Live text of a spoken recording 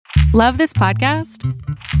Love this podcast?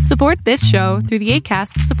 Support this show through the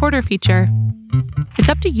Acast supporter feature. It's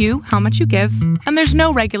up to you how much you give, and there's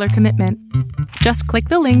no regular commitment. Just click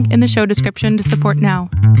the link in the show description to support now.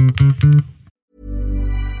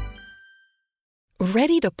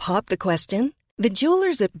 Ready to pop the question? The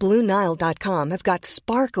jewelers at BlueNile.com have got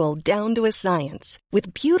sparkle down to a science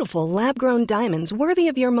with beautiful lab-grown diamonds worthy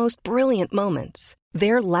of your most brilliant moments.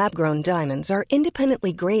 Their lab-grown diamonds are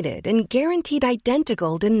independently graded and guaranteed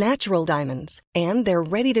identical to natural diamonds, and they're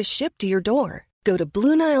ready to ship to your door. Go to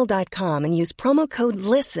BlueNile.com and use promo code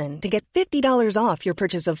LISTEN to get $50 off your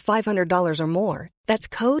purchase of $500 or more. That's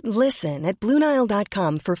code LISTEN at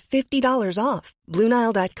BlueNile.com for $50 off.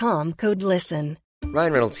 BlueNile.com, code LISTEN.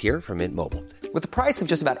 Ryan Reynolds here from Mint Mobile. With the price of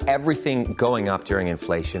just about everything going up during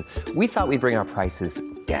inflation, we thought we'd bring our prices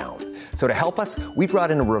down. So to help us, we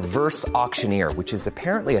brought in a reverse auctioneer, which is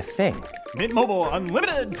apparently a thing. Mint Mobile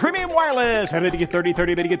Unlimited Premium Wireless. How to get 30,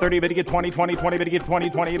 30, bit to get 30, bit to get 20, 20, 20, bit to get 20,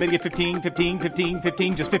 20, bit to get 15, 15, 15,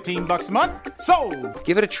 15, just $15 a month? Sold!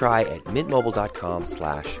 Give it a try at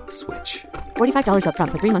mintmobile.com/switch. $45 up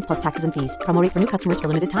front for 3 months plus taxes and fees. Promo rate for new customers for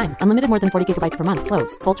limited time. Unlimited more than 40 gigabytes per month.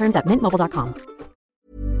 Slows full terms at mintmobile.com.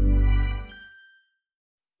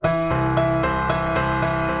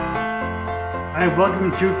 Hi, welcome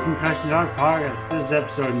to Concussion Talk Podcast. This is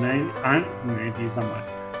episode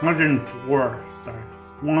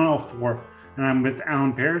 104. And I'm with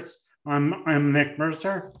Alan Pierce. I'm Nick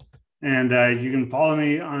Mercer. And you can follow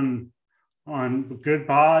me on Good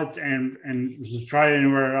Pods and subscribe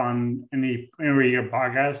anywhere anywhere you get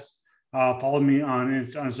podcasts. Follow me on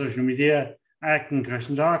social media at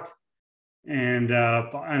Concussion Talk. And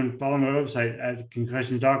follow my website at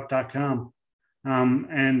concussiontalk.com.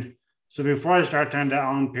 And so before I start talking to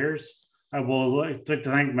Alan Pierce, I would like to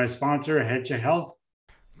thank my sponsor, HeadCheck Health.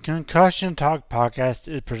 Concussion Talk Podcast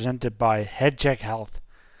is presented by HeadCheck Health.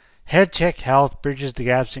 HeadCheck Health bridges the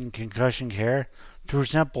gaps in concussion care through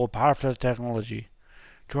simple, powerful technology.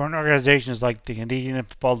 Join organizations like the Canadian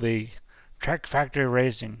Football League, Trek Factory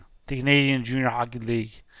Racing, the Canadian Junior Hockey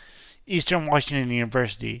League, Eastern Washington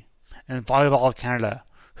University, and Volleyball Canada,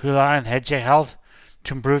 who rely on HeadCheck Health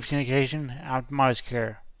to improve communication and optimize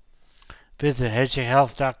care. Visit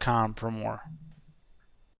headcheckhealth.com for more.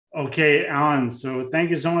 Okay, Alan. So thank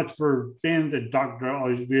you so much for being the doctor.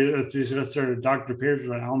 Dr. Pierce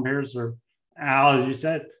or Alan Pierce or Al, as you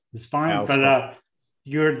said. It's fine. Al's but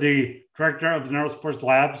you're the director of the Neurosports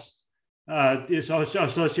Labs, the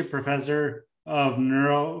associate professor of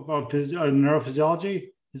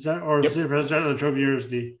neurophysiology. Is that or yep. Professor at La Trobe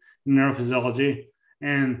University in neurophysiology,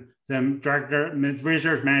 and the director,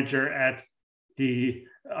 research manager at the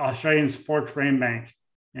Australian Sports Brain Bank.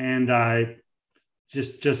 And I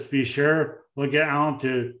just be sure we'll get Alan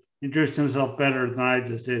to introduce himself better than I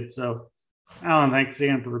just did. So Alan, thanks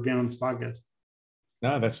again for being on this podcast.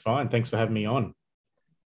 No, that's fine. Thanks for having me on.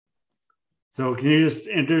 So can you just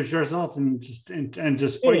introduce yourself and just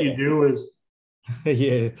what you do is?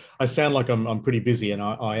 Yeah, I sound like I'm pretty busy, and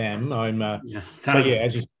I am. As you said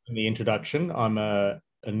in the introduction, I'm a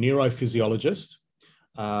neurophysiologist.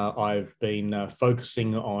 I've been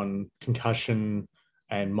focusing on concussion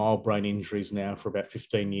and mild brain injuries now for about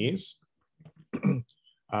 15 years.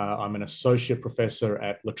 I'm an associate professor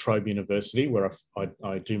at La Trobe University, where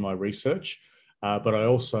I do my research, but I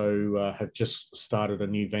also have just started a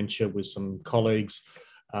new venture with some colleagues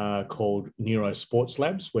called Neurosports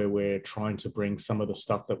Labs, where we're trying to bring some of the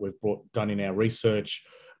stuff that we've done in our research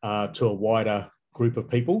to a wider group of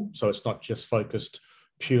people. So it's not just focused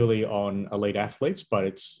purely on elite athletes, but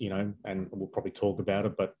it's, and we'll probably talk about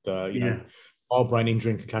it, but, mild brain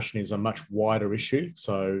injury and concussion is a much wider issue.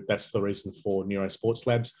 So that's the reason for Neurosports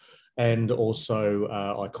Labs. And also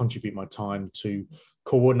I contribute my time to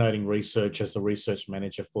coordinating research as the research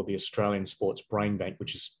manager for the Australian Sports Brain Bank,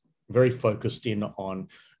 which is very focused in on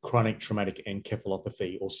chronic traumatic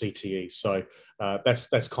encephalopathy or CTE. So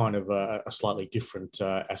that's kind of a slightly different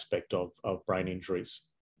aspect of brain injuries.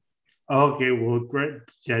 Okay, well, great.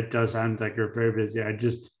 Yeah, it does sound like you're very busy. I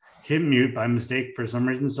just hit mute by mistake for some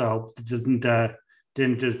reason, so I hope it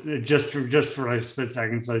didn't just for like a split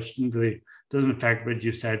second, so it doesn't affect what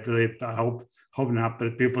you said. Really, I hope not.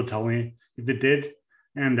 But people tell me if it did,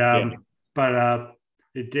 and but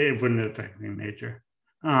it wouldn't affect anything major.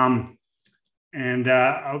 So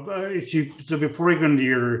before we go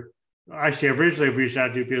into I originally reached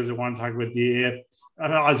out to you because I want to talk about the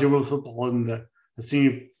Aussie Rules football and I've seen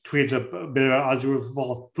you tweet a bit about Aussie Rules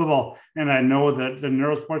football, and I know that the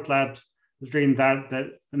Neurosports Labs was reading that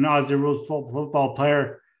an Aussie Rules football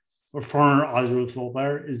player or former Aussie Rules football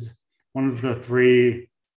player is one of the three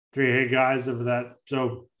head guys of that.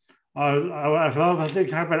 So I think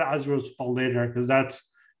talk about Azerospace later because that's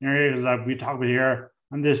an area that we talk about here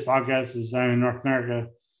on this podcast is in North America,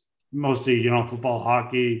 mostly football,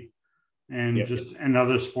 hockey, and just and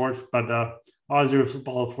other sports. But Azerospace,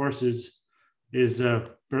 of course, is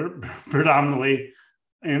predominantly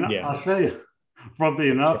in Australia, probably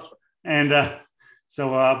enough. And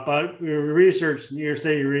but we researched, you're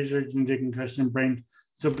saying you researched and taking concussion brain.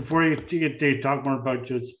 So before you get to talk more about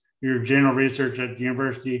just your general research at the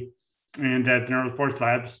university and at the Neurosports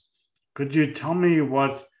Labs, could you tell me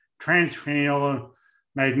what transcranial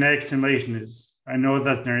magnetic stimulation is? I know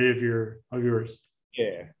that's an area of yours.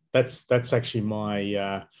 Yeah, that's actually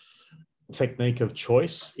my technique of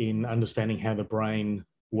choice in understanding how the brain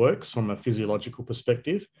works from a physiological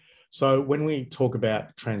perspective. So when we talk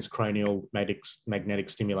about transcranial magnetic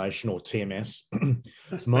stimulation, or TMS,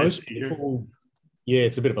 most people,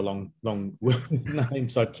 it's a bit of a long name,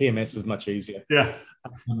 so TMS is much easier. Yeah.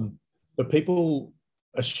 But people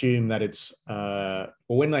assume that it's,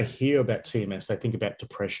 when they hear about TMS, they think about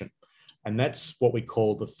depression. And that's what we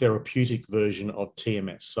call the therapeutic version of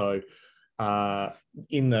TMS. So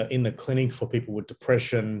in the clinic for people with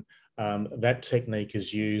depression, that technique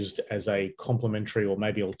is used as a complementary or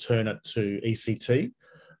maybe alternate to ECT,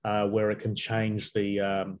 where it can change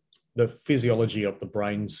the physiology of the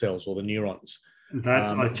brain cells or the neurons.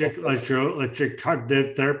 That's electric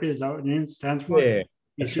cognitive therapy. Is that what it stands for? Yeah,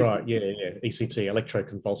 that's right. Yeah. ECT,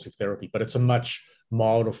 electroconvulsive therapy, but it's a much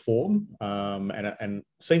milder form, and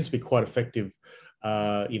seems to be quite effective,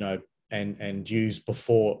 and used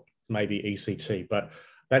before maybe ECT. But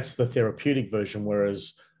that's the therapeutic version.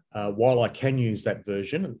 Whereas while I can use that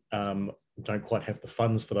version, don't quite have the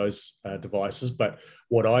funds for those devices. But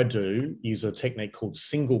what I do use a technique called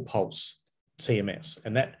single pulse TMS,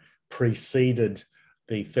 and that preceded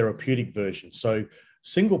the therapeutic version. So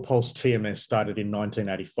single pulse TMS started in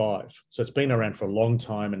 1985. So it's been around for a long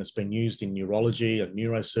time, and it's been used in neurology and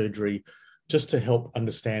neurosurgery just to help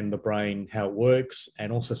understand the brain, how it works,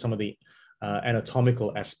 and also some of the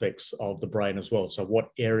anatomical aspects of the brain as well. So what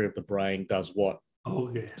area of the brain does what.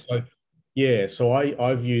 Okay. So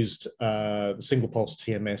I've used the single pulse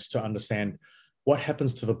TMS to understand what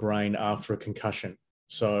happens to the brain after a concussion.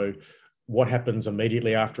 So what happens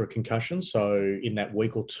immediately after a concussion. So in that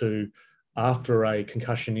week or two after a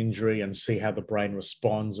concussion injury, and see how the brain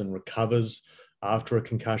responds and recovers after a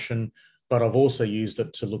concussion. But I've also used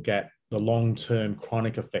it to look at the long-term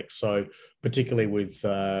chronic effects. So particularly with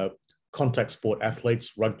contact sport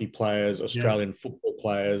athletes, rugby players, Australian football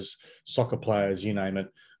players, soccer players, you name it,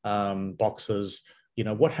 boxers,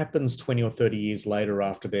 what happens 20 or 30 years later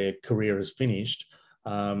after their career is finished,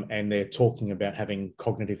 and they're talking about having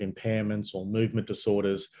cognitive impairments or movement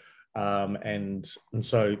disorders. And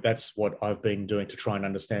so that's what I've been doing to try and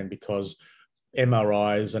understand, because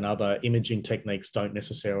MRIs and other imaging techniques don't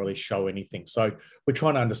necessarily show anything. So we're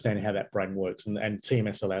trying to understand how that brain works, and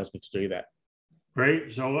TMS allows me to do that.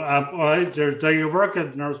 Great. So, so you work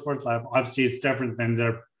at the Neurosports Lab. Obviously, it's different than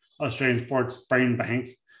the Australian Sports Brain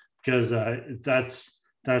Bank, because that's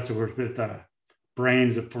of course with the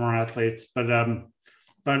brains of former athletes. But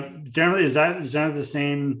generally, is that the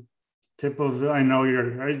same type of? I know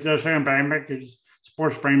you're the Australian Brain Bank,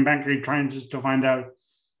 Sports Brain Bank. Are you trying just to find out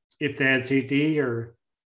if they had CT or?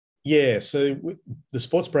 Yeah. So the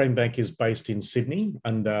Sports Brain Bank is based in Sydney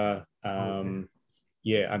under.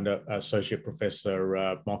 Under Associate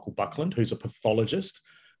Professor Michael Buckland, who's a pathologist.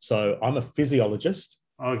 So I'm a physiologist,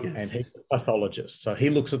 and he's a pathologist. So he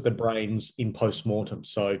looks at the brains in post-mortem.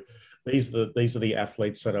 So these are the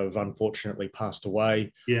athletes that have unfortunately passed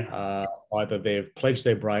away. Either they've pledged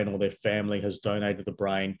their brain or their family has donated the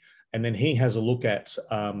brain. And then he has a look at,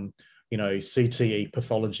 CTE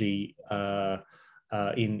pathology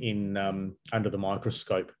in under the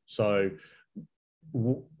microscope. So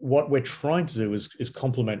what we're trying to do is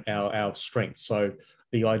complement our strengths. So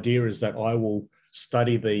the idea is that I will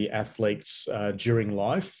study the athletes during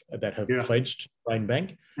life that have pledged Brain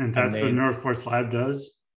Bank. And that's what Neurosports Lab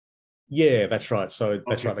does? Yeah, that's right. So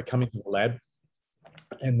that's right. They come into the lab,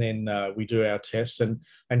 and then we do our tests and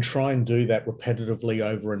try and do that repetitively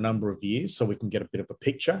over a number of years, so we can get a bit of a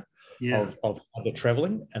picture of how they're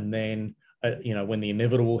traveling. And then, when the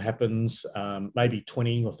inevitable happens, maybe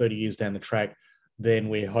 20 or 30 years down the track, then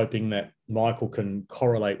we're hoping that Michael can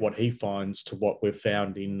correlate what he finds to what we've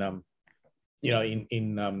found in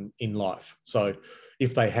life. So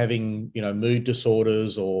if they're having, mood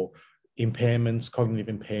disorders or impairments,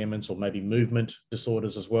 cognitive impairments, or maybe movement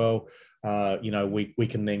disorders as well, we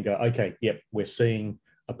can then go, okay, yep, we're seeing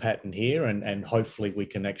a pattern here, and hopefully we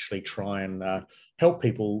can actually try and help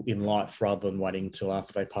people in life rather than waiting until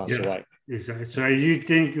after they pass away. Exactly. So you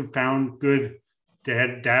think you found good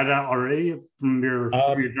data already from your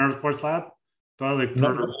neurosports lab? But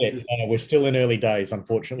we're still in early days,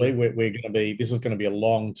 unfortunately. We're going to be, this is going to be a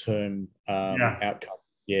long-term outcome.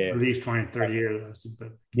 Yeah. At least 20, 30 years.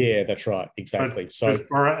 But, yeah, that's right. Exactly. So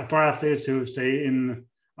for athletes who stay in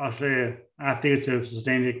Australia, athletes who have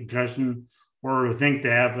sustained a concussion or think they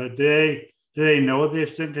have it, do they know they've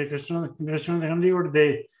sustained a concussion or do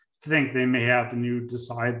they think they may have, and you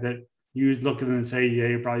decide that you look at them and say, yeah,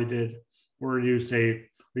 you probably did, or you say,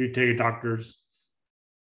 or you take a doctor's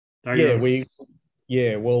diagnosis?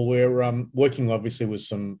 Well, we're working obviously with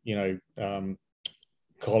some,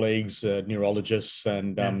 colleagues, neurologists,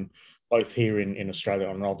 and both here in Australia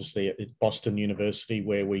and obviously at Boston University,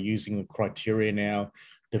 where we're using the criteria now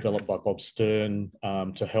developed by Bob Stern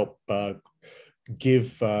to help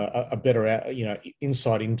give a better,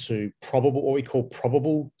 insight into what we call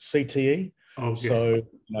probable CTE. Oh, yes. So,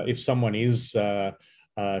 if someone is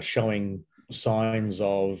showing signs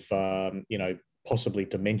of, possibly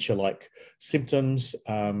dementia-like symptoms,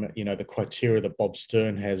 the criteria that Bob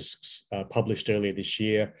Stern has published earlier this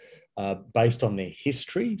year, based on their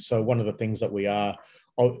history. So one of the things that we are,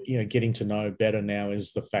 getting to know better now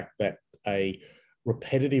is the fact that a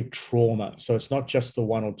repetitive trauma, so it's not just the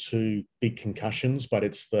 1 or 2 big concussions, but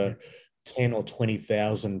it's the 10 or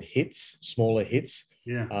 20,000 hits, smaller hits,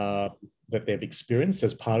 that they've experienced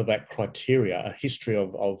as part of that criteria, a history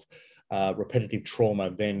of repetitive trauma,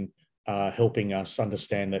 then helping us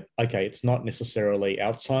understand that, okay, it's not necessarily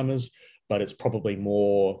Alzheimer's, but it's probably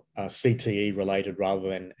more CTE related rather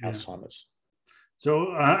than Alzheimer's.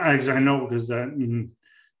 So I know because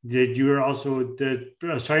that you are also the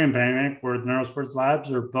Australian Bank, where the Neurosports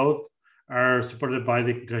Labs are supported by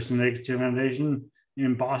the Concussion Legacy Foundation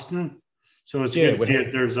in Boston. So it's good to see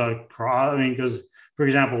that there's a cross. I mean, because for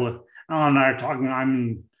example, Alan and I are talking. I'm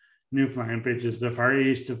in Newfoundland, which is the far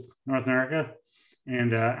east of North America,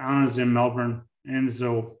 and Alan's in Melbourne, and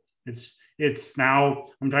so it's now.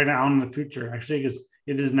 I'm talking to Alan in the future actually, because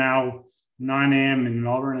it is now 9 a.m. in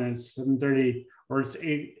Melbourne, and it's 7:30, or it's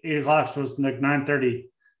 8 o'clock, so it's like 9:30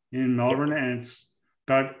 in Melbourne, and it's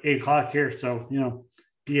about 8 o'clock here. So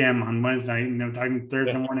PM on Wednesday night, and I'm talking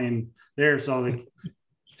Thursday morning there. So like,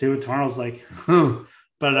 see what tomorrow's like.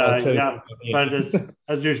 But but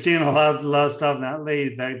as we've seen a lot of stuff now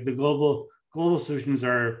lately, that the global solutions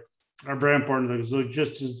are very important. So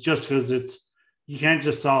just because you can't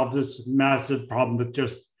just solve this massive problem with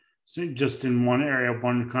just in one area,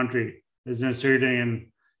 one country. As necessarily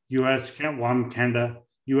in U.S., Canada,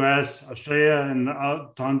 U.S., Australia, and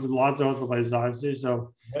lots of other places, obviously.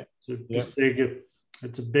 So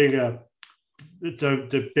it's a big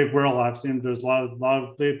world, obviously, and there's a lot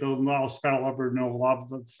of people spread all over, know a lot of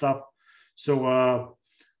that stuff. So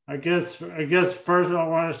I guess first I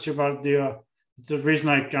want to ask you about the reason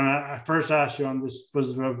I first asked you on this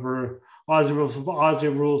was for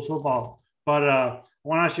Aussie rules football. But I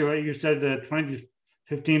want to ask you what you said. That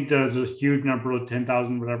 2015 there's a huge number of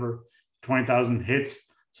 10,000, whatever, 20,000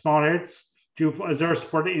 hits, small hits. Is there a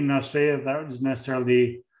sport in Australia that is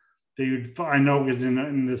necessarily? I know because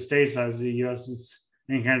in the States, as the US,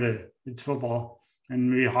 in Canada, it's football and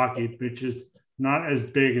maybe hockey, which is not as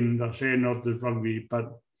big in Australia. Not there's rugby,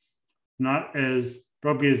 but not as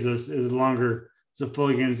rugby is longer. It's a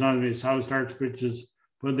full game. It's not as how it starts, which is,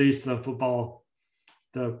 but at least the football,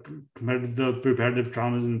 the repetitive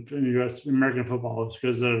traumas in the US American football is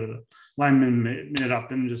because the linemen made it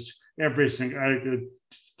up and just every single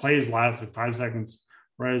plays last like 5 seconds,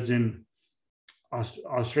 whereas in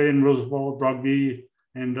Australian rules football, rugby,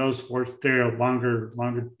 and those sports, they're longer,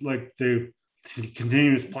 like the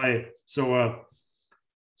continuous play. So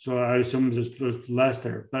I assume there's less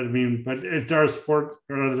there. But I mean, if there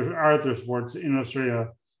are other sports in Australia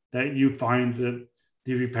that you find that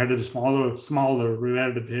the repetitive, smaller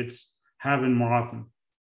repetitive hits happen more often.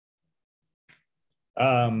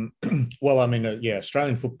 Well, I mean,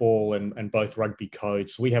 Australian football and both rugby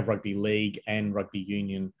codes. So we have rugby league and rugby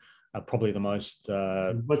union. Probably the most.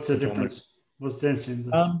 What's the difference? What's the difference?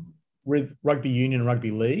 With rugby union and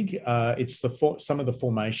rugby league, it's some of the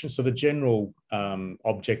formation. So the general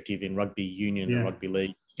objective in rugby union and rugby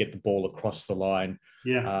league, get the ball across the line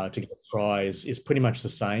to get a try is pretty much the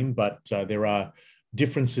same, but there are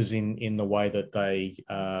differences in the way that they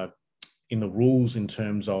in the rules in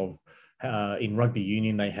terms of. In rugby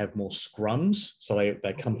union, they have more scrums. So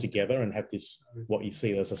they come together and have this, what you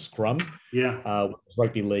see as a scrum.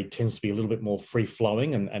 Rugby league tends to be a little bit more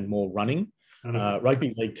free-flowing and more running.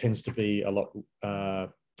 Rugby league tends to be a lot, I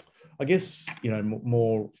I guess,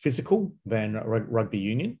 more physical than rugby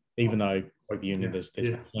union, even though rugby union, there's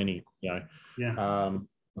plenty,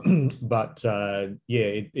 but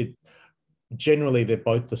it generally they're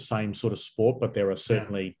both the same sort of sport, but there are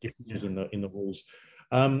certainly differences in the rules.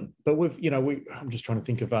 But I'm just trying to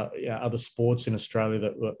think of other sports in Australia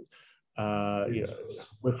that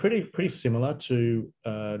we're pretty similar to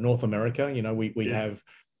North America.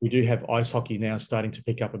 We do have ice hockey now starting to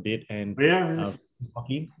pick up a bit, and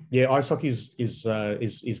hockey. Yeah, ice hockey is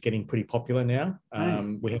getting pretty popular now.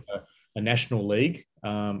 Nice. We have a national league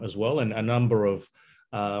as well, and a number of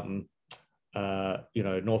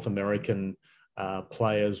North American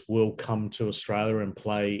players will come to Australia and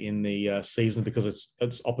play in the season, because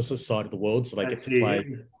it's opposite side of the world, so they get to play.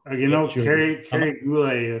 Kerry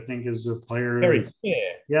Goulet, I think, is a player. Kerry,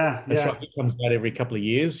 that's right. He comes out every couple of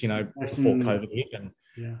years, before COVID hit, and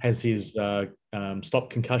has his Stop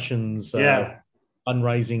Concussions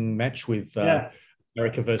fundraising match with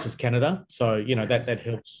America versus Canada. So that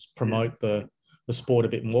helps promote the sport a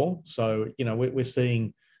bit more. So we're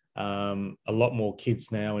seeing a lot more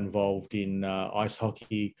kids now involved in ice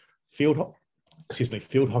hockey, field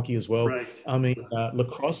hockey as well. Right. I mean,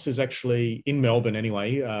 lacrosse is actually, in Melbourne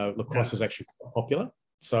anyway, lacrosse is actually quite popular.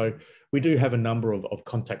 So we do have a number of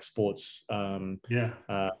contact sports, and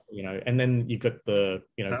then you've got the,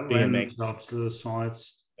 that BMX. To the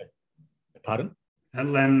sides. Pardon? That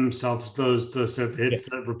lend themselves those hits,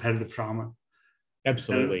 that repetitive trauma.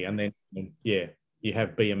 Absolutely. And then, you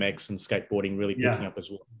have BMX and skateboarding really picking up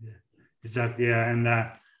as well. Yeah. Exactly. Yeah. And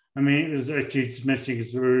I mean, it was actually just mentioning,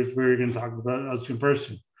 because we were going to talk about us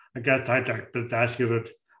conversing. I got sidetracked, but to ask you about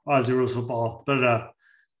Aussie rules football. But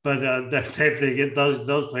that type, they get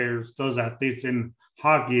those players, those athletes in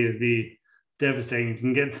hockey, it'd be devastating. You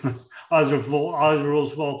can get those Aussie rules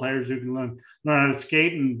football players who can learn how to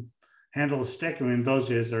skate and handle a stick. I mean, those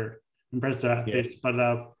guys are impressive athletes. Yeah. But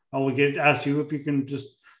I will ask you if you can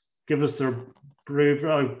just give us their brief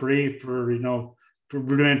for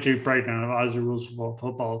rudimentary breakdown of Aussie rules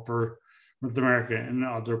football for North America and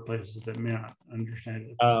other places that may not understand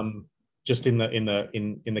it. Just in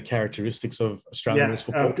the characteristics of Australian rules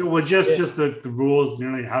football. Just the rules,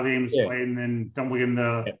 how the game's played, and then don't we get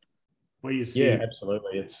into what you see. Yeah,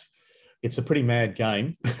 absolutely. It's a pretty mad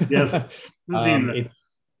game. Yeah.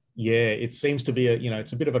 It seems to be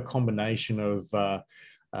it's a bit of a combination of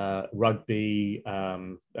rugby,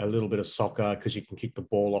 a little bit of soccer, because you can kick the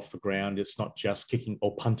ball off the ground. It's not just kicking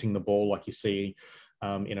or punting the ball like you see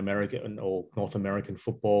in American or North American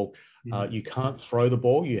football. You can't throw the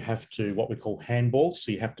ball. You have to, what we call handball.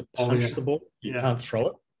 So you have to punch the ball. You can't throw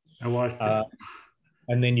it. I watched that.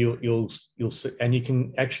 And then you'll and you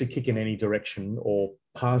can actually kick in any direction or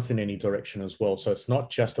pass in any direction as well. So it's not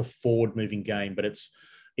just a forward moving game, but it's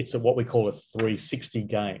what we call a 360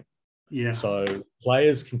 game. Yeah. So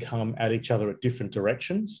players can come at each other at different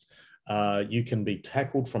directions. You can be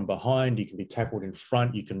tackled from behind. You can be tackled in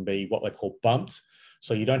front. You can be what they call bumped.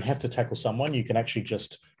 So you don't have to tackle someone. You can actually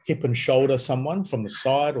just hip and shoulder someone from the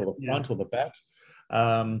side or the front or the back.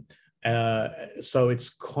 So it's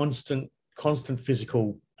constant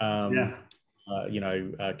physical,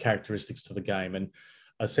 characteristics to the game. And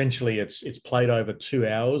essentially it's played over 2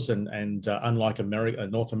 hours. And unlike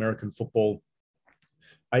North American football,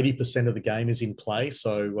 80% of the game is in play.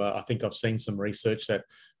 So I think I've seen some research that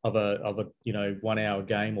of a 1 hour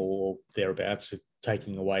game or thereabouts,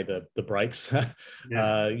 taking away the breaks,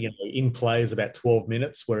 in play is about 12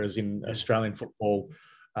 minutes, whereas in Australian football,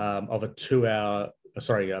 of a 2 hour,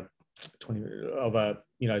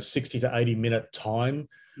 60 to 80 minute time,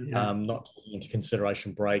 not taking into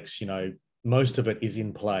consideration breaks, most of it is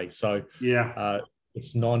in play. So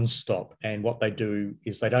it's non-stop. And what they do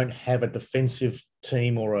is they don't have a defensive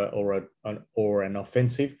team or an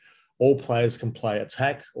offensive. All players can play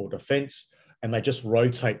attack or defense, and they just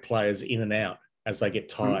rotate players in and out as they get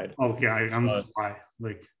tired. In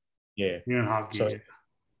hockey. So,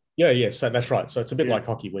 so that's right. So it's a bit like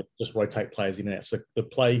hockey, where just rotate players in and out. So the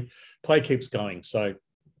play keeps going. So,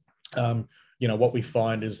 what we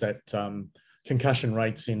find is that concussion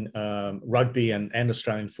rates in rugby and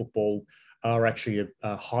Australian football are actually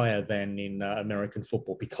higher than in American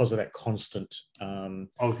football because of that constant play.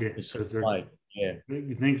 Yeah.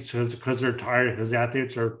 You think it's because they're tired, because the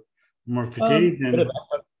athletes are more fatigued?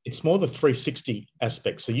 It's more the 360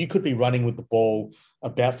 aspect. So you could be running with the ball,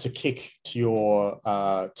 about to kick to your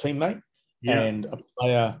teammate, and a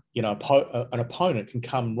player, an opponent can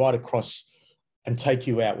come right across and take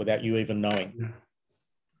you out without you even knowing.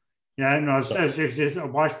 I watched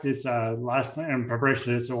this last night in preparation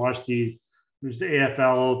for this. I watched the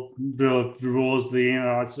AFL, the rules,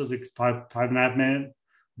 it's like 5.5 minute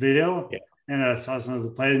video, Yeah. and I saw some of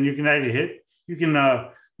the plays, and you can actually hit. You can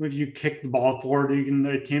if you kick the ball forward, you can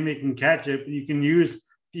the teammate can catch it, but you can use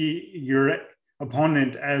your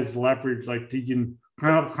opponent as leverage, like you can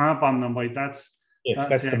clamp on them, like that's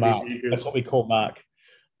that's the mark. That's what we call mark.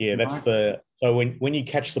 Yeah, that's the so when you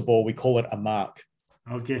catch the ball, we call it a mark.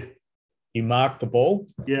 Okay. You mark the ball.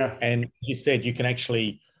 Yeah. And you said you can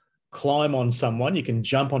actually climb on someone, you can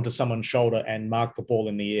jump onto someone's shoulder and mark the ball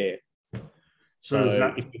in the air. So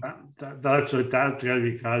that's got to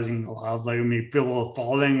be causing a lot of like people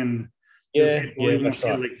falling and that's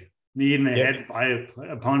right. Like knee in the head by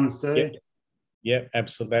opponents today. Yeah,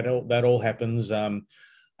 absolutely. That all happens. And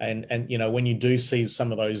when you do see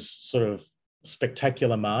some of those sort of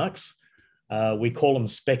spectacular marks, we call them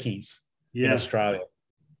speckies in Australia.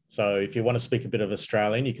 So if you want to speak a bit of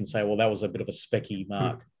Australian, you can say, well, that was a bit of a specky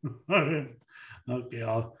mark. Okay,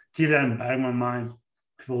 I'll keep that in the back of my mind.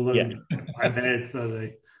 I've had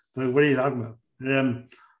but what are you talking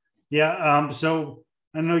about? So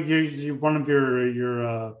I know you're one of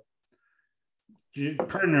your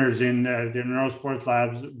partners in the Neurosports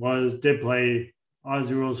Labs did play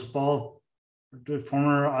Aussie Rules football, the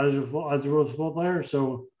former Aussie Rules football player.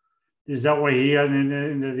 So is that why he got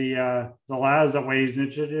into the labs? Is that why he's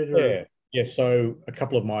interested? Or? Yeah. So a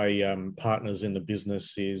couple of my partners in the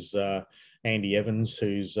business is Andy Evans,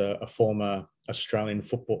 who's a former Australian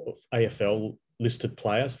football AFL listed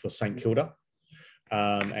player for St Kilda,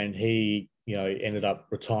 and he ended up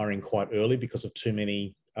retiring quite early because of too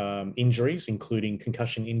many injuries, including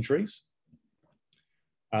concussion injuries.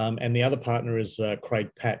 And the other partner is Craig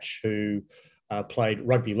Patch, who played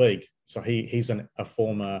rugby league. So he's a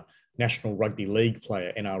former National Rugby League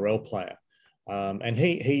player, NRL player. And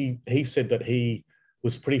he said that he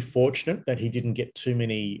was pretty fortunate that he didn't get too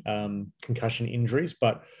many concussion injuries.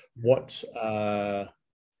 But what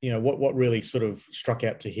really sort of struck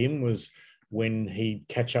out to him was when he'd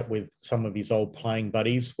catch up with some of his old playing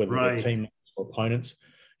buddies, whether they're teammates or opponents.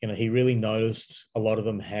 He really noticed a lot of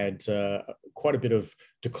them had quite a bit of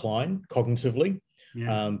decline cognitively,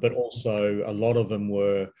 but also a lot of them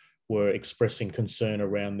were expressing concern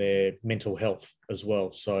around their mental health as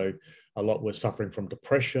well. So a lot were suffering from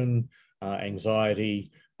depression,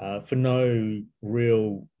 anxiety, for no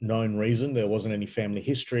real known reason. There wasn't any family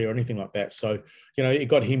history or anything like that. So, it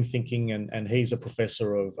got him thinking, and he's a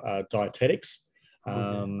professor of dietetics.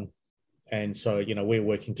 And so, we're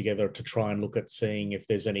working together to try and look at seeing if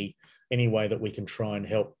there's any way that we can try and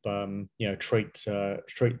help,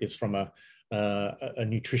 treat this from a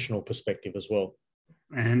nutritional perspective as well.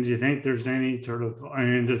 And do you think there's any sort of,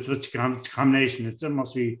 it's a combination, it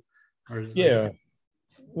must be.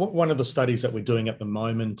 One of the studies that we're doing at the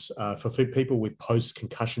moment for people with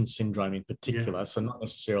post-concussion syndrome in particular, so not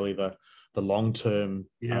necessarily the long-term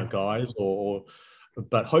guys,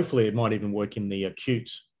 but hopefully it might even work in the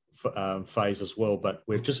acute phase as well. But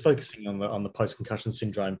we're just focusing on the post-concussion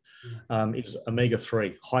syndrome. Is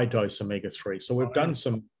omega-3, high-dose omega-3. So we've done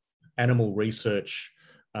some animal research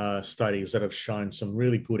studies that have shown some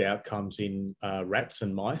really good outcomes in rats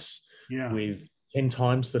and mice with 10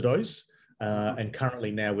 times the dose. And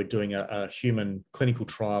currently now we're doing a human clinical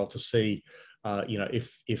trial to see,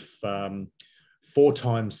 if 4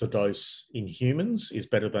 times the dose in humans is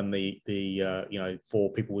better than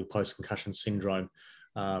for people with post-concussion syndrome.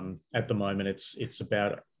 At the moment, it's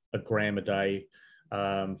about a gram a day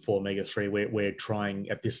for omega-3. We're trying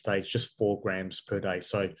at this stage just 4 grams per day.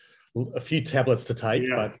 So a few tablets to take,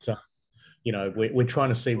 but we're trying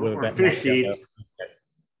to see whether that fish eat.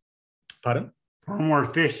 Pardon? Or more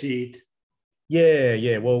fish eat.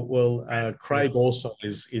 Yeah. Well, Craig also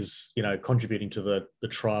is contributing to the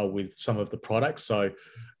trial with some of the products. So,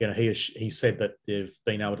 he said that they've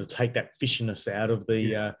been able to take that fishiness out of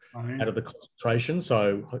the concentration.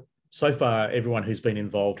 So far, everyone who's been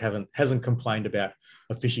involved hasn't complained about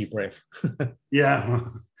a fishy breath.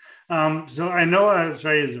 So I know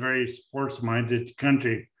Australia is a very sports-minded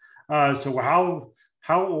country. So how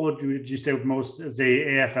old would you say most say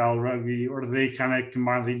AFL rugby, or do they kind of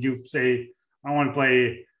combine? They do say, I want to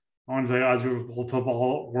play Aussie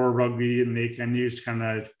football or rugby, and they can just kind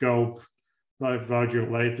of go throughout your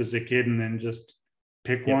life as a kid and then just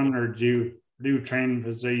pick one, or do you train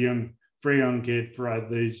as a young kid for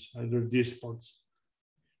either of these sports?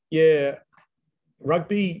 Yeah,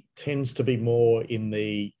 rugby tends to be more in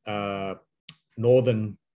the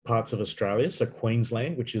northern parts of Australia, so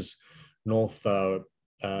Queensland, which is northeast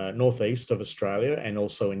of Australia, and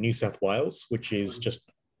also in New South Wales, which is just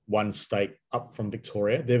one state up from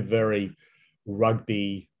Victoria. They're very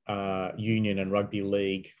rugby union and rugby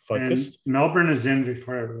league focused. And Melbourne is in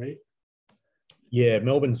Victoria, right? Yeah,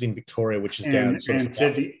 Melbourne's in Victoria, which is down.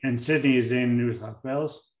 And Sydney is in New South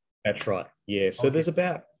Wales. That's right. Yeah. So there's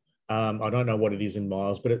about, I don't know what it is in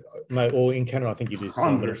miles, but or in Canada, I think it is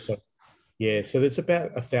kilometres. So, yeah. So there's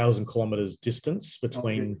about 1,000 kilometres distance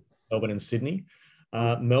between Melbourne and Sydney.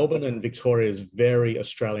 Melbourne and Victoria is very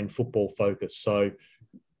Australian football focused. So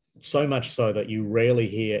much so that you rarely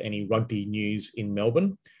hear any rugby news in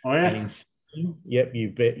Melbourne. Oh, yeah. And in Sydney,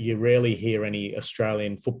 you rarely hear any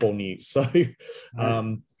Australian football news. So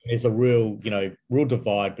there's a real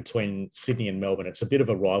divide between Sydney and Melbourne. It's a bit of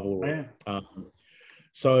a rivalry. Oh, yeah.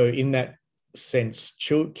 So in that sense,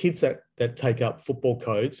 kids that take up football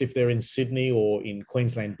codes, if they're in Sydney or in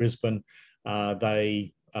Queensland, Brisbane,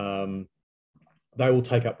 they will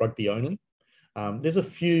take up rugby only. There's a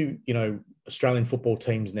few, Australian football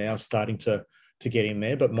teams now starting to get in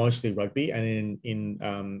there, but mostly rugby. And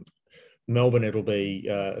in Melbourne, it'll be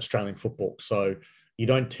Australian football. So you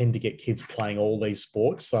don't tend to get kids playing all these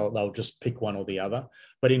sports. They'll just pick one or the other.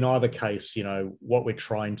 But in either case, what we're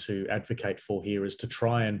trying to advocate for here is to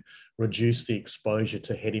try and reduce the exposure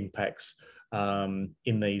to head impacts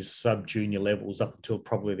in these sub-junior levels up until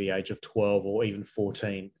probably the age of 12 or even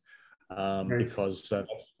 14. Because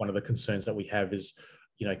that's one of the concerns that we have is,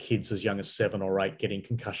 kids as young as 7 or 8 getting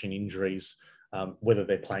concussion injuries, whether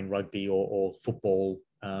they're playing rugby or football.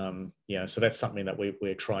 So that's something that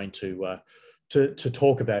we're trying to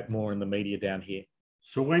talk about more in the media down here.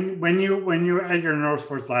 So when you at your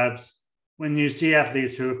neurosports labs, when you see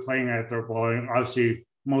athletes who are playing out their ball, obviously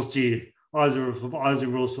mostly Aussie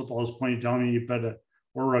rules football is when you tell me you better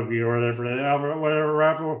or rugby or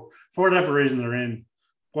whatever for whatever reason they're in.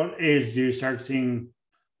 What age do you start seeing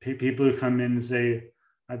people who come in and say,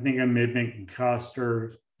 I think I may be concussed,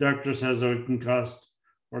 or doctor says I'm concussed,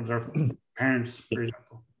 or their parents, for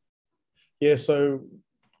example? Yeah, so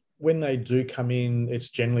when they do come in, it's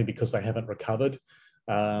generally because they haven't recovered.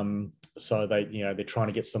 So they're trying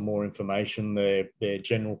to get some more information. Their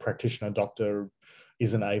general practitioner doctor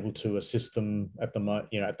isn't able to assist them at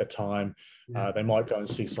the time. They might go and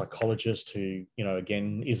see a psychologist who,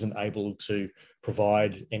 again, isn't able to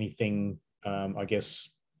provide anything,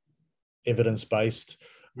 evidence-based.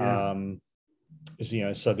 So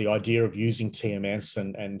the idea of using TMS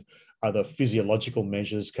and other physiological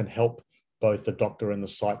measures can help both the doctor and the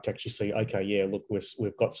psych to actually see, okay, yeah, look,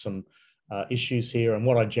 we've got some issues here. And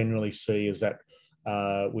what I generally see is that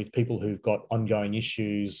with people who've got ongoing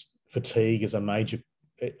issues, fatigue is a major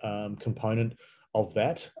component of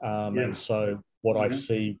that. And so what I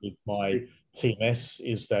see with my TMS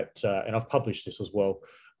is that, and I've published this as well,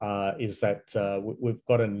 is that we've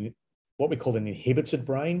got what we call an inhibited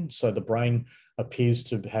brain. So the brain appears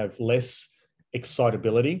to have less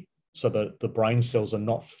excitability. So the brain cells are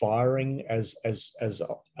not firing as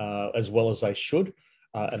well as they should,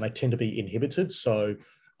 and they tend to be inhibited. So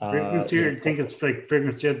frequency, do you think it's like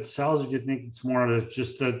frequency of the cells, or do you think it's more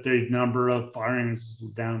just that the number of firings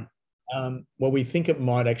is down? Well, we think it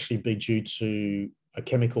might actually be due to a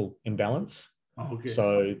chemical imbalance. Oh, okay.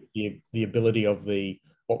 So the ability of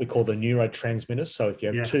what we call the neurotransmitters. So if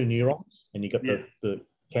you have two neurons and you got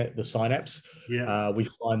the synapse, we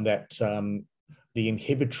find that the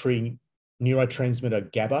inhibitory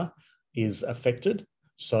neurotransmitter GABA is affected.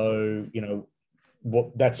 So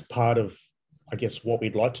that's part of, I guess, what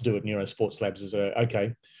we'd like to do at Neurosports Labs is,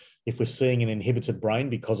 okay, if we're seeing an inhibited brain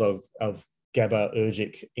because of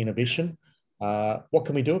GABAergic inhibition, what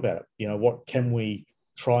can we do about it? What can we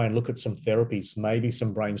try and look at some therapies, maybe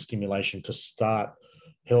some brain stimulation to start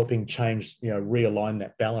helping change, realign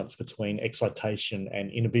that balance between excitation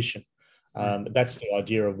and inhibition. That's the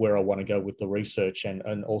idea of where I want to go with the research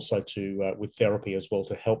and also with therapy as well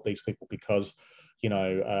to help these people because,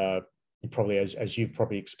 probably as you've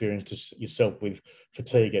probably experienced yourself with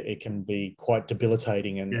fatigue, it can be quite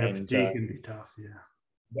debilitating and fatigue can be tough. Yeah,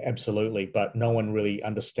 absolutely. But no one really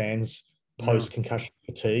understands post-concussion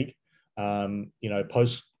fatigue,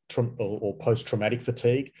 post-traumatic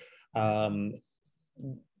fatigue.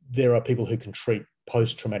 There are people who can treat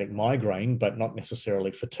post-traumatic migraine, but not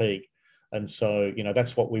necessarily fatigue. And so,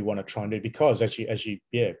 that's what we want to try and do because as you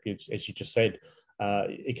just said,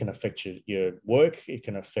 it can affect your work, it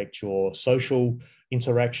can affect your social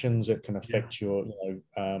interactions, it can affect your,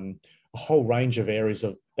 a whole range of areas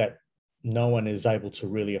of that no one is able to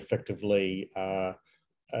really effectively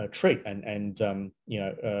treat and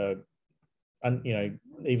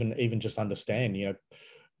even just understand.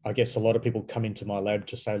 I guess a lot of people come into my lab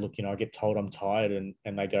to say, look, I get told I'm tired,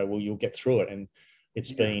 and they go, well, you'll get through it, and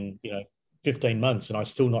it's been 15 months and I'm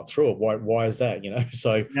still not through it. Why is that?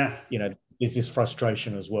 So there's this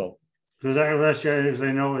frustration as well. Because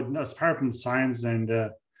I know, apart from the science, and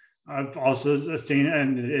I've also seen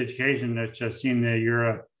in education that's just seen that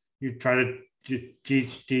you try to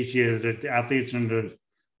teach you the athletes and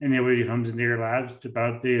anybody who comes into your labs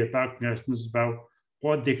about concussions, about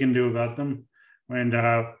what they can do about them. And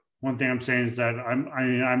one thing I'm saying is that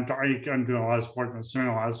I'm doing a lot of sports.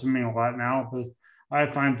 I'm swimming a lot now, but I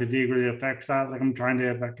find fatigue really affects that. Like I'm trying to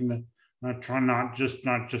get back into not just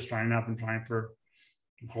trying up and trying for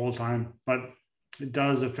the whole time, but it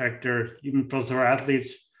does affect even for our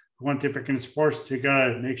athletes who want to pick in sports, they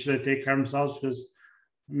gotta make sure they take care of themselves. Because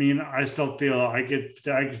I mean, I still feel I get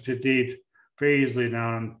fatigued very easily now.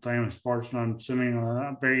 I'm playing sports and I'm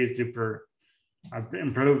swimming very easily I've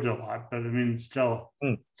improved a lot, but I mean, still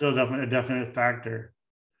definitely a definite factor.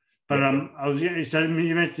 But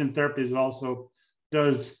you mentioned therapy as well. So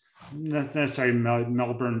does not necessarily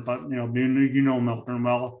Melbourne, but you know Melbourne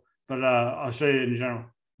well. But Australia in general,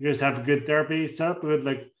 you guys have good therapy set up with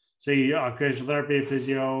like say occupational therapy,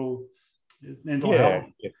 physio, mental health.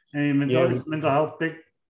 Yeah. Any mental health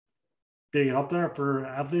big help there for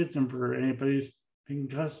athletes and for anybody who's being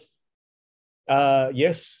concussed?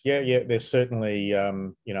 Yes, yeah. There's certainly a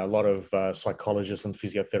lot of psychologists and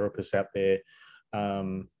physiotherapists out there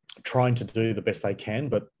trying to do the best they can,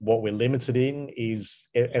 but what we're limited in is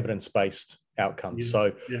evidence-based outcomes.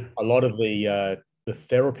 So a lot of the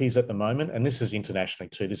therapies at the moment, and this is internationally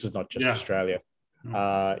too, this is not just Australia, is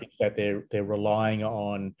that they're relying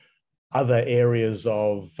on other areas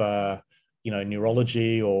of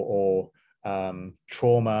neurology or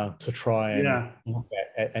trauma to try and look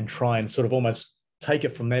at and try and sort of almost take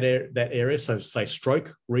it from that area. So say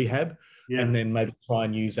stroke rehab, and then maybe try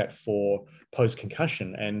and use that for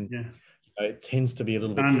post-concussion. And it tends to be a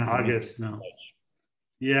little bit analogous now.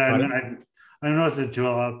 Yeah, and I noticed it too a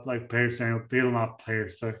lot, like players saying, people not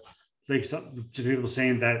players, but like some people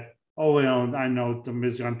saying that, I know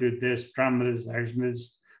somebody's going to do this trauma, this accident,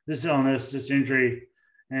 this illness, this injury,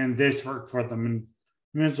 and this worked for them. And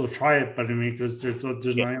you might as well try it, but I mean, because there's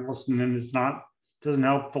nothing else, and then doesn't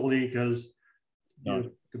help fully because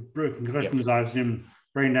the concussion is obviously and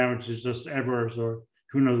brain damage is just everywhere. So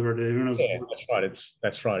who knows where who knows? Yeah,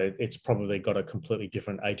 that's right. It's probably got a completely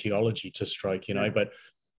different etiology to stroke, but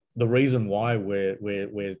the reason why we're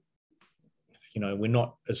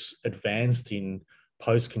not as advanced in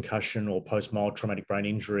post-concussion or post-mild traumatic brain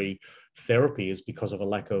injury therapy is because of a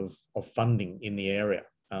lack of funding in the area.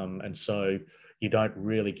 And so you don't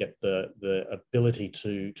really get the ability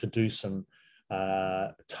to do some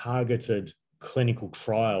targeted clinical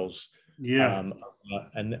trials and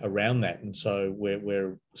around that. And so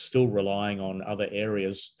we're still relying on other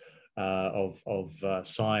areas of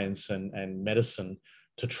science and medicine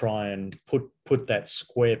to try and put that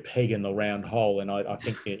square peg in the round hole. And I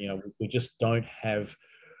think that, we just don't have,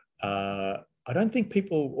 I don't think I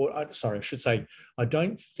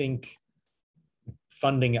don't think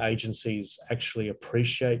funding agencies actually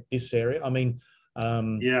appreciate this area. I mean,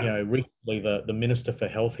 recently the Minister for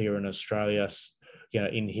Health here in Australia,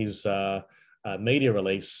 in his media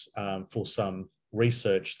release for some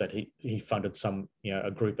research that he funded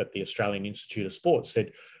a group at the Australian Institute of Sport,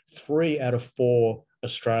 said 3 out of 4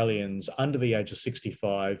 Australians under the age of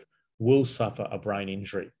 65 will suffer a brain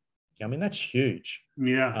injury. I mean, that's huge.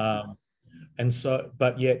 Yeah. And so,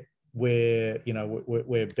 but yet we're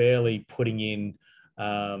barely putting in,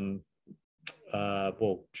 $50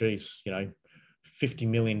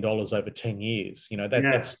 million over 10 years.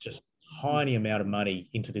 That's just a tiny amount of money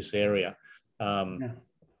into this area.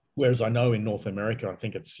 Whereas I know in North America, I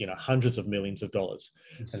think it's, hundreds of millions of dollars.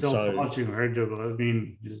 It's and so much heard of. I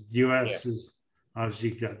mean, the U.S. is obviously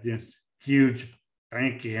got this huge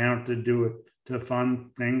bank account to do it, to fund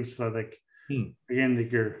things. So again,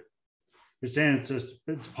 like you're saying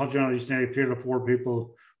it's possible. You're saying 3 to 4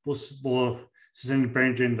 people will sustain brain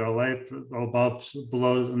injury in their life,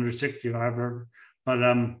 below under 65. But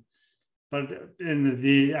in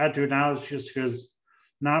the attitude now, it's just because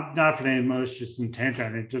not for any malicious intent.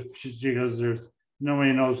 I think just because there's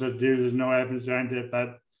nobody knows what to do. There's no evidence behind it.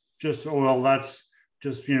 But just that's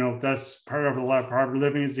just that's part of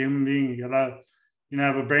living as a human being. You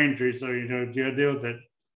have a brain injury, so you gotta deal with it.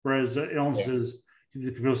 Whereas illnesses,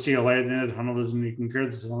 people see a light in it, tunnalism, you can cure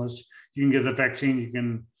this illness. You can get a vaccine, you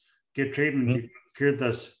can get treatment, you can cure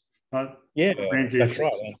this. But that's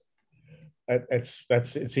right.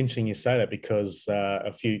 It's interesting you say that because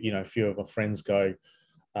a few of my friends go,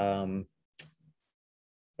 how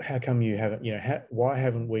come you haven't, why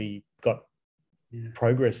haven't we got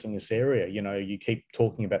progress in this area? You keep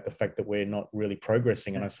talking about the fact that we're not really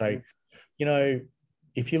progressing. And I say,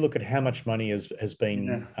 if you look at how much money has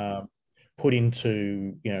been put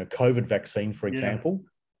into, COVID vaccine, for example,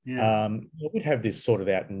 Yeah. We'd have this sorted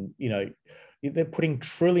out, and they're putting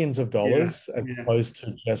trillions of dollars as opposed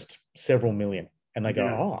to just several million, and they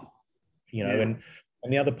go,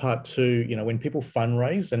 and the other part too, when people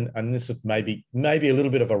fundraise, and this is maybe a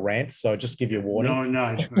little bit of a rant, so I'll just give you a warning.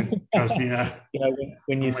 No, trust me.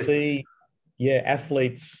 When you see,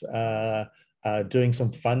 athletes doing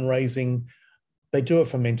some fundraising, they do it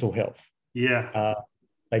for mental health. Yeah.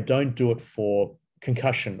 They don't do it for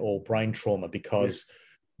concussion or brain trauma because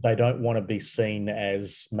they don't want to be seen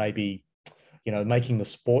as maybe, making the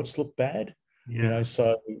sports look bad.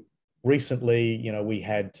 So recently, we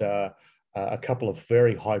had a couple of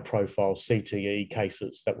very high-profile CTE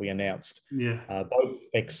cases that we announced. Both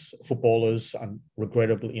ex-footballers,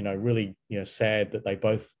 regrettably, really, sad that they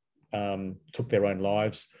both took their own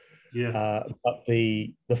lives. But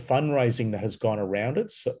the fundraising that has gone around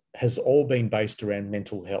it has all been based around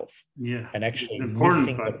mental health. And actually it's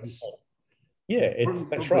important,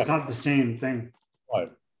 that's right. It's not the same thing. Right.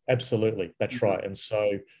 Absolutely. That's right. And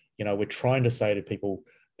so, we're trying to say to people,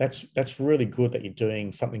 that's really good that you're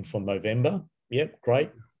doing something for Movember. Yep,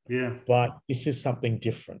 great. But this is something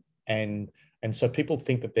different. And so people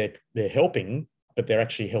think that they're helping, but they're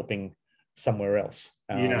actually helping somewhere else.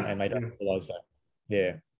 And they don't realize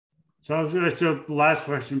that. So that's the last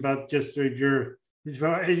question about just as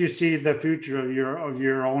you see the future of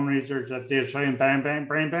your own research at the Australian Brain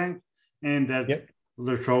Bank and at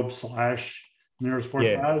the Trobe /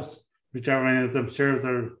 Neurosports Labs, which I'm sure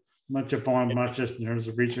they're much upon much just in terms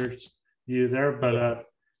of research you there. But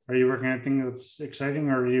are you working on anything that's exciting,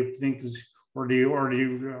 or do you think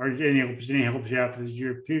any help you have for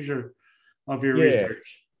your future of your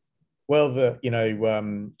research? Well,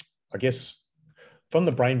 I guess from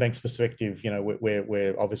the Brain Bank's perspective,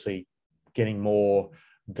 we're obviously getting more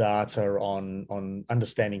data on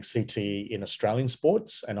understanding CTE in Australian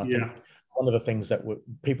sports, and I think one of the things that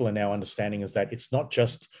people are now understanding is that it's not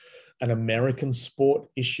just an American sport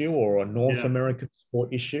issue or a North American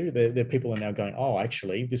sport issue. There people are now going, oh,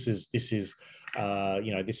 actually, this is a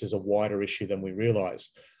wider issue than we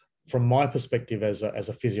realized. From my perspective as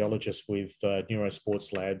a physiologist with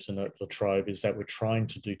Neurosports Labs and at La Trobe, is that we're trying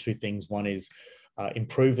to do two things. One is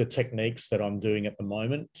improve the techniques that I'm doing at the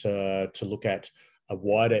moment to look at a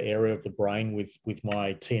wider area of the brain with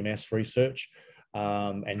my TMS research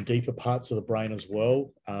and deeper parts of the brain as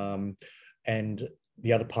well. And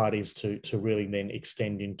the other part is to really then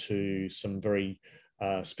extend into some very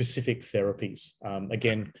specific therapies.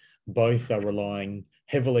 Again, both are relying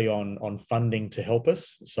heavily on funding to help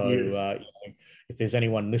us. So if there's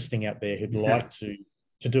anyone listening out there who'd like to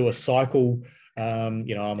do a cycle, I'm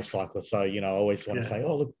a cyclist, so I always want to say,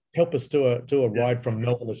 oh, look, help us do a ride from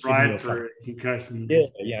Melbourne to Sydney or something. Concussion.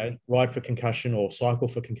 Ride for concussion or cycle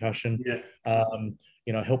for concussion.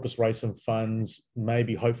 Help us raise some funds.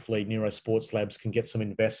 Maybe, hopefully, Neurosports Labs can get some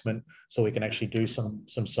investment so we can actually do some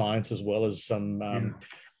science as well as some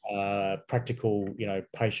practical,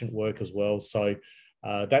 patient work as well. So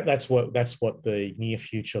that's what the near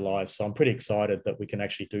future lies. So I'm pretty excited that we can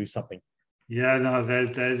actually do something. Yeah, no,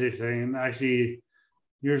 that is exciting. Actually,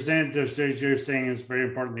 you're saying is very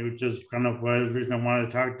important, which is kind of the reason I wanted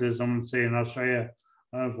to talk to someone, say, in Australia.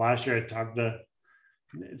 Last year, I talked to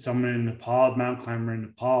someone in Nepal, mountain climber in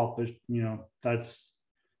Nepal, but that's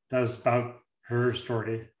about her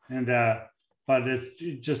story. And but it's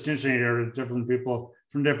just interesting to hear different people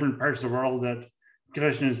from different parts of the world that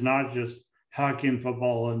concussion is not just hockey and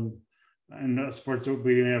football and sports that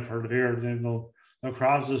we may have heard of here.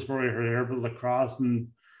 Lacrosse is probably heard here, but lacrosse and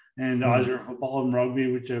Australian football and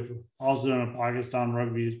rugby, which have also done a Pakistan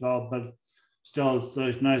rugby as well. But still,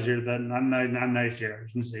 it's nice here that not nice here. I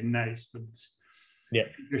shouldn't say nice, but it's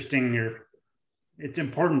interesting here. It's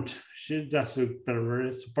important. That's a better word.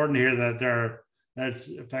 It's important to hear that that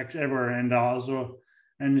affects everywhere, and also,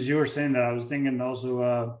 and as you were saying that, I was thinking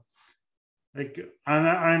also,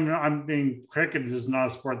 I'm being cricket is not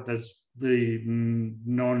a sport that's really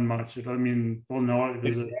known much. I mean, we'll know it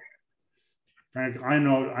because frankly, I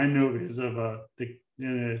know because of the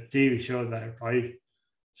TV show that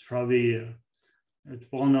it's probably it's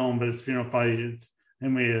well known, but it's probably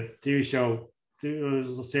anyway a TV show. It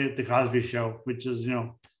was, let's say, the Cosby Show, which is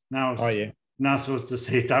now not supposed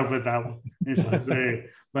to talk about that one.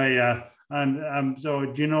 But so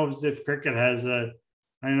do you know if cricket has a?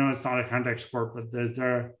 I know it's not a contact sport, but is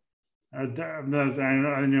there? I know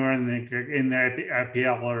in the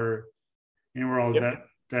IPL or in the world that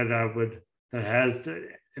has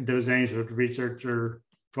those any sort of research or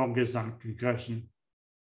focus on concussion.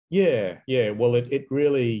 Yeah. Well, it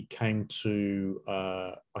really came to,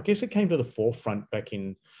 I guess it came to the forefront back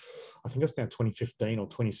in, I think it's now 2015 or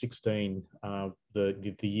 2016.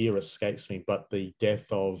 The year escapes me, but the death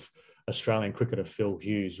of Australian cricketer Phil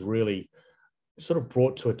Hughes really sort of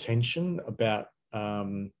brought to attention about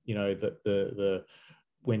the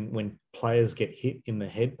when players get hit in the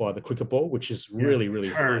head by the cricket ball, which is really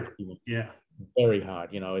hard. Very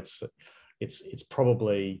hard. It's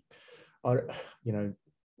probably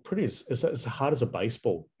pretty as hard as a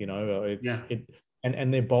baseball.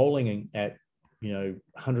 And they're bowling at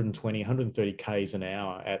 120, 130 k's an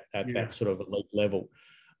hour at that sort of elite level.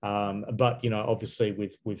 But obviously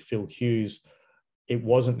with Phil Hughes, it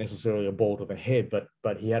wasn't necessarily a ball to the head,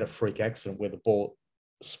 but he had a freak accident where the ball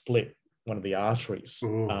split one of the arteries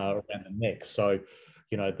around the neck. So,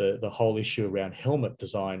 the whole issue around helmet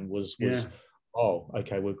design was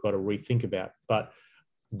okay, we've got to rethink about. But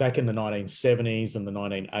back in the 1970s and the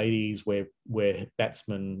 1980s, where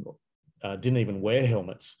batsmen didn't even wear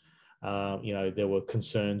helmets, there were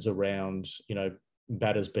concerns around,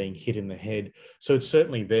 batters being hit in the head. So it's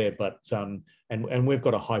certainly there, but and we've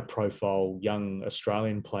got a high-profile young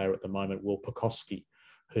Australian player at the moment, Will Pucovski,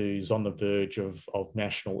 who's on the verge of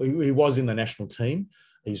national. He was in the national team.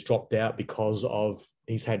 He's dropped out because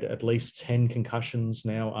he's had at least 10 concussions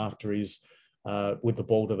now after his with the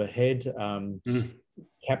ball to the head.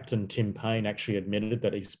 Captain Tim Payne actually admitted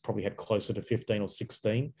that he's probably had closer to 15 or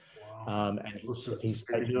 16. Wow. And he's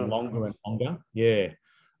taking longer and longer. Yeah.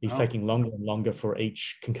 He's taking longer and longer for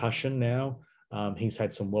each concussion now. He's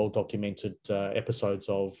had some well-documented episodes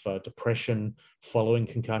of depression following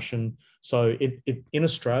concussion. So in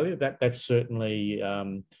Australia, that's certainly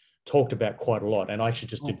talked about quite a lot. And I actually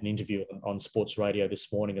just did an interview on sports radio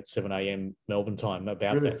this morning at 7 a.m. Melbourne time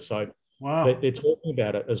about that. So they're talking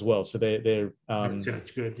about it as well. So they're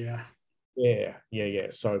that's good, yeah. Yeah.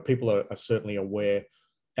 So people are certainly aware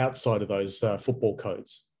outside of those football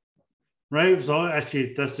codes. Right. So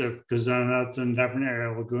actually, that's because that's a different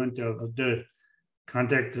area we'll go into. I'll do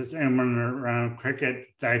contact anyone around cricket,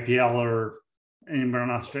 the IPL, or anyone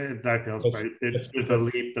in Australia. The IPL is it's a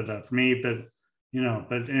leap, but for me, but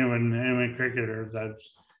anyone cricketer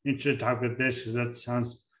that's interested to talk about this because that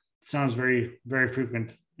sounds very, very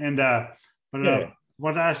frequent. And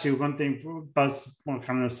what I ask you one thing about what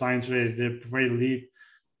kind of science related before you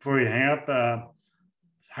hang up.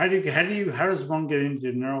 How does one get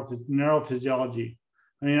into neurophysiology?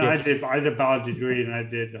 I mean, yes. I did biology degree, and I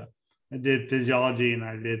did physiology, and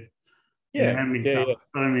I did stuff.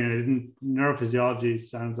 But I mean, neurophysiology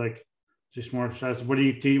sounds like just more stress. What do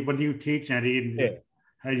you teach? What do you teach? And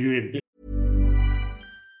how do you?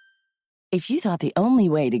 If you thought the only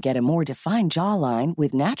way to get a more defined jawline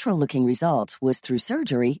with natural-looking results was through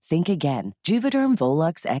surgery, think again. Juvederm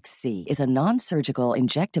Volux XC is a non-surgical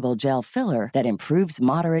injectable gel filler that improves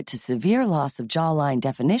moderate to severe loss of jawline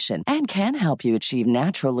definition and can help you achieve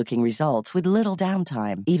natural-looking results with little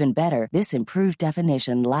downtime. Even better, this improved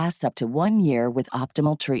definition lasts up to 1 year with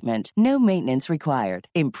optimal treatment. No maintenance required.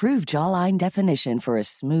 Improve jawline definition for a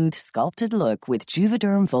smooth, sculpted look with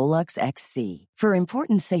Juvederm Volux XC. For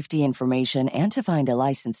important safety information and to find a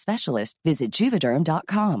licensed specialist, visit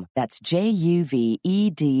Juvederm.com. That's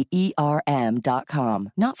JUVEDERM.com.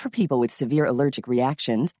 Not for people with severe allergic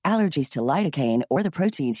reactions, allergies to lidocaine, or the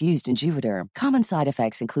proteins used in Juvederm. Common side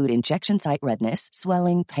effects include injection site redness,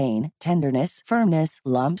 swelling, pain, tenderness, firmness,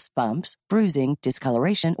 lumps, bumps, bruising,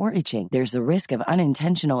 discoloration, or itching. There's a risk of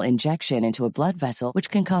unintentional injection into a blood vessel, which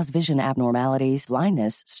can cause vision abnormalities,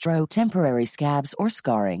 blindness, stroke, temporary scabs, or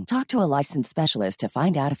scarring. Talk to a licensed specialist to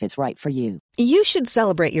find out if it's right for you. You should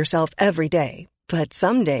celebrate yourself every day, but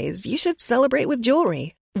some days you should celebrate with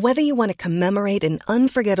jewelry. Whether you want to commemorate an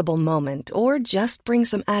unforgettable moment or just bring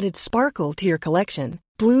some added sparkle to your collection,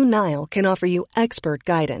 Blue Nile can offer you expert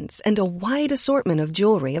guidance and a wide assortment of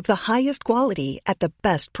jewelry of the highest quality at the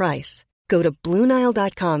best price. Go to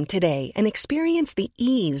BlueNile.com today and experience the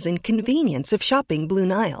ease and convenience of shopping Blue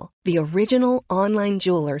Nile, the original online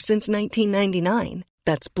jeweler since 1999.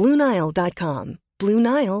 That's BlueNile.com.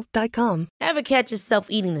 BlueNile.com. Ever catch yourself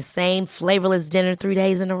eating the same flavorless dinner 3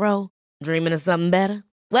 days in a row? Dreaming of something better?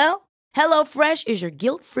 Well, HelloFresh is your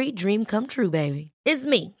guilt-free dream come true, baby. It's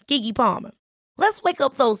me, Keke Palmer. Let's wake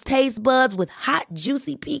up those taste buds with hot,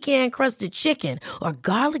 juicy pecan-crusted chicken or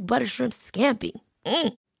garlic butter shrimp scampi.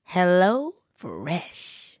 Hello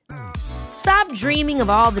Fresh. Stop dreaming of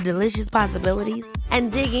all the delicious possibilities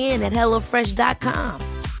and dig in at HelloFresh.com.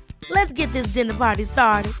 Let's get this dinner party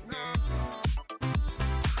started.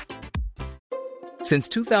 Since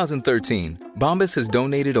 2013, Bombas has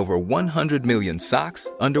donated over 100 million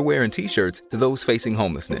socks, underwear, and T-shirts to those facing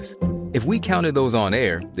homelessness. If we counted those on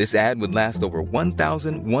air, this ad would last over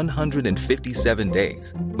 1,157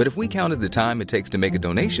 days. But if we counted the time it takes to make a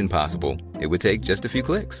donation possible, it would take just a few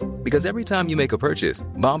clicks. Because every time you make a purchase,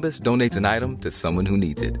 Bombas donates an item to someone who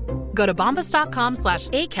needs it. Go to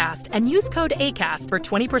bombas.com/ACAST and use code ACAST for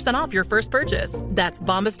 20% off your first purchase. That's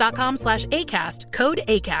bombas.com/ACAST, code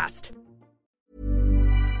ACAST.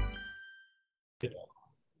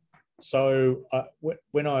 So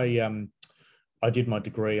when I did my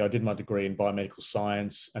degree in biomedical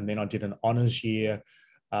science, and then I did an honours year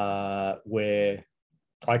where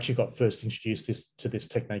I actually got first introduced to this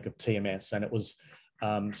technique of TMS. And it was,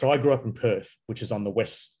 so I grew up in Perth, which is on the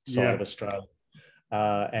west side of Australia.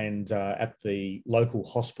 And at the local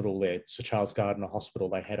hospital there, Sir Charles Gardner Hospital,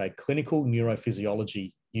 they had a clinical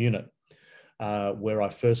neurophysiology unit where I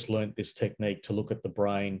first learned this technique to look at the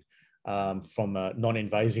brain from a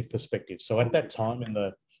non-invasive perspective. So at that time in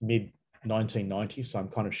the mid-1990s, so I'm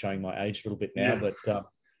kind of showing my age a little bit now, but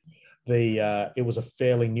it was a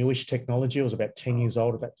fairly newish technology. It was about 10 years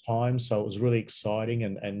old at that time. So it was really exciting.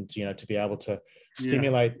 And to be able to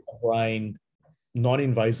stimulate the brain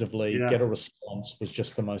non-invasively, get a response was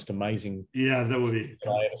just the most amazing that would be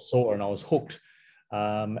I ever saw, and I was hooked.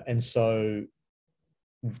 And so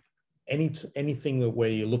anything where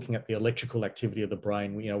you're looking at the electrical activity of the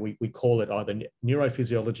brain, we call it either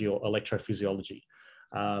neurophysiology or electrophysiology.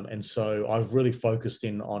 And so I've really focused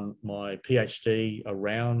in on my PhD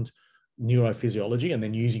around neurophysiology, and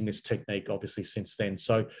then using this technique obviously since then.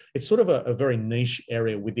 So it's sort of a very niche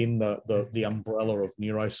area within the umbrella of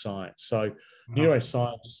neuroscience. So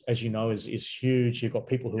neuroscience, as you know, is huge. You've got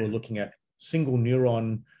people who are looking at single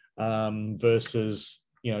neuron versus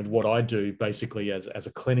what I do basically as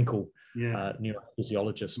a clinical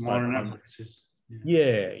neurophysiologist.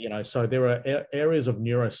 So there are areas of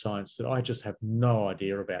neuroscience that I just have no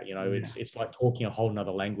idea about. It's like talking a whole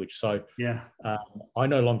nother language. So I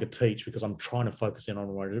no longer teach because I'm trying to focus in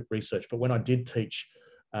on my research. But when I did teach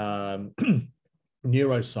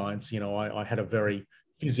neuroscience, I had a very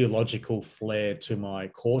physiological flair to my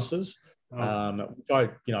courses. I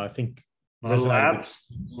think labs.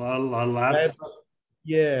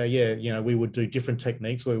 We would do different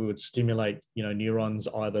techniques where we would stimulate, neurons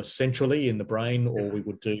either centrally in the brain, or we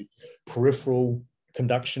would do peripheral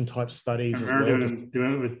conduction type studies as well.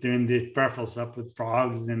 Doing the peripheral stuff with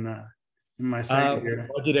frogs in my second year.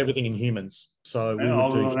 I did everything in humans, so we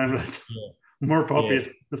would do more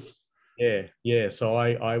appropriate. So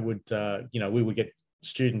I would, we would get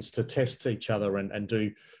students to test each other and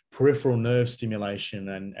do peripheral nerve stimulation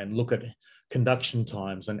and look at conduction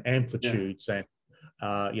times and amplitudes and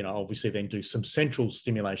obviously then do some central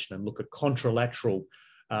stimulation and look at contralateral,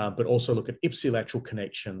 but also look at ipsilateral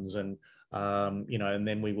connections. And, and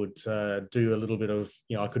then we would do a little bit of,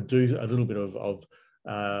 I could do a little bit of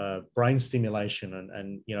brain stimulation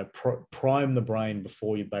and prime the brain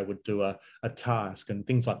before they would do a task and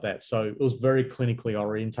things like that. So it was very clinically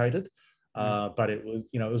orientated, but it was,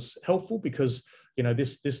 it was helpful because,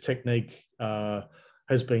 this technique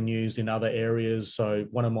has been used in other areas. So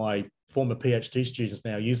one of my former PhD students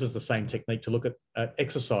now uses the same technique to look at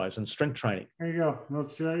exercise and strength training. There you go.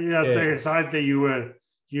 It's a side that you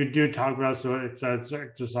do talk about. So it's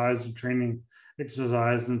exercise and training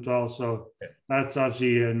exercise and also that's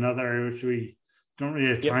actually another area which we don't really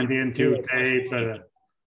have time to get into today.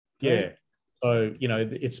 But so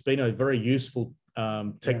it's been a very useful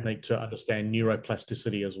technique to understand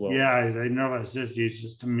neuroplasticity as well. Yeah, I know it's just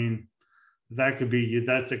that could be,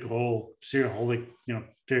 that's a whole 15,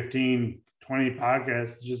 20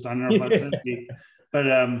 podcasts just on neuroplasticity.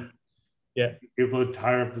 But people are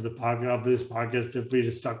tired of this podcast if we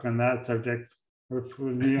just stuck on that subject. I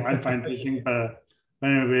find teaching, but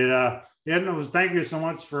anyway, thank you so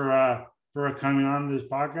much for coming on this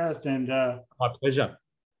podcast, and my pleasure.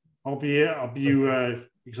 Hope you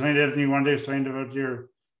explained everything you wanted to explain about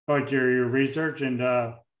your research and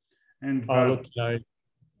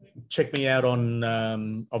check me out on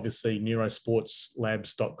obviously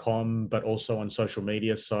neurosportslabs.com, but also on social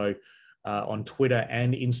media. So on Twitter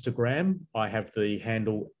and Instagram, I have the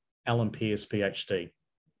handle Alan Pierce PhD.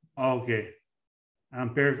 Okay.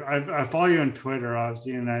 I follow you on Twitter,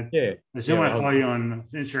 obviously, and I assume I follow you on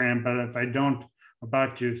Instagram, but if I don't,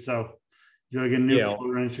 about you, so you'll get a new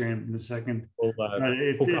follower on Instagram in a second.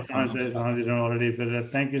 It's on you don't already,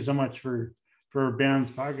 but thank you so much for being on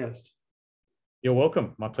this podcast. You're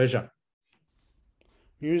welcome. My pleasure.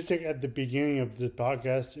 Music at the beginning of the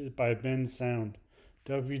podcast is by Ben Sound.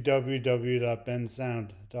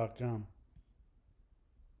 www.bensound.com.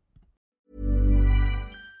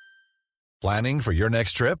 Planning for your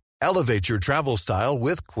next trip? Elevate your travel style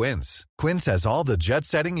with Quince. Quince has all the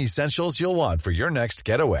jet-setting essentials you'll want for your next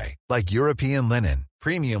getaway, like European linen,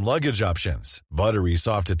 premium luggage options, buttery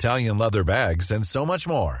soft Italian leather bags, and so much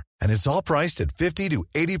more. And it's all priced at 50 to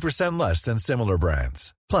 80% less than similar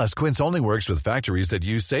brands. Plus, Quince only works with factories that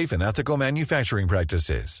use safe and ethical manufacturing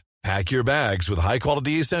practices. Pack your bags with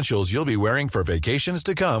high-quality essentials you'll be wearing for vacations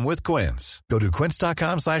to come with Quince. Go to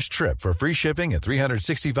quince.com/trip for free shipping and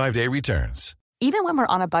 365-day returns. Even when we're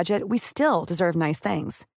on a budget, we still deserve nice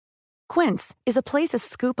things. Quince is a place to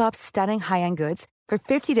scoop up stunning high-end goods for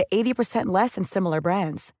 50 to 80% less than similar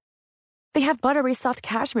brands. They have buttery soft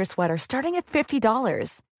cashmere sweaters starting at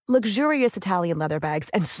 $50, luxurious Italian leather bags,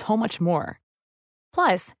 and so much more.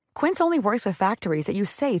 Plus, Quince only works with factories that use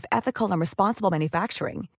safe, ethical, and responsible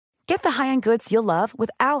manufacturing. Get the high-end goods you'll love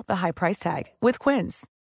without the high price tag with Quince.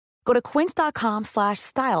 Go to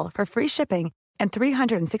quince.com/style for free shipping and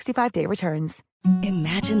 365-day returns.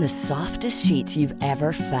 Imagine the softest sheets you've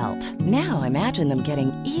ever felt. Now imagine them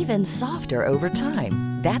getting even softer over time.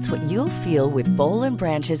 That's what you'll feel with Boll &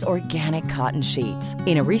 Branch's organic cotton sheets.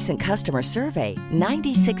 In a recent customer survey,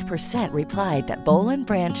 96% replied that Boll &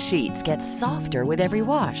 Branch sheets get softer with every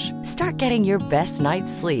wash. Start getting your best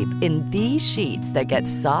night's sleep in these sheets that get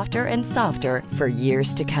softer and softer for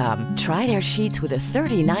years to come. Try their sheets with a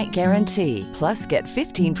 30-night guarantee. Plus, get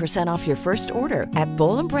 15% off your first order at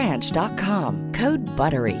bollandbranch.com. Code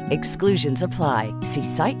BUTTERY. Exclusions apply. See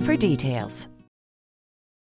site for details.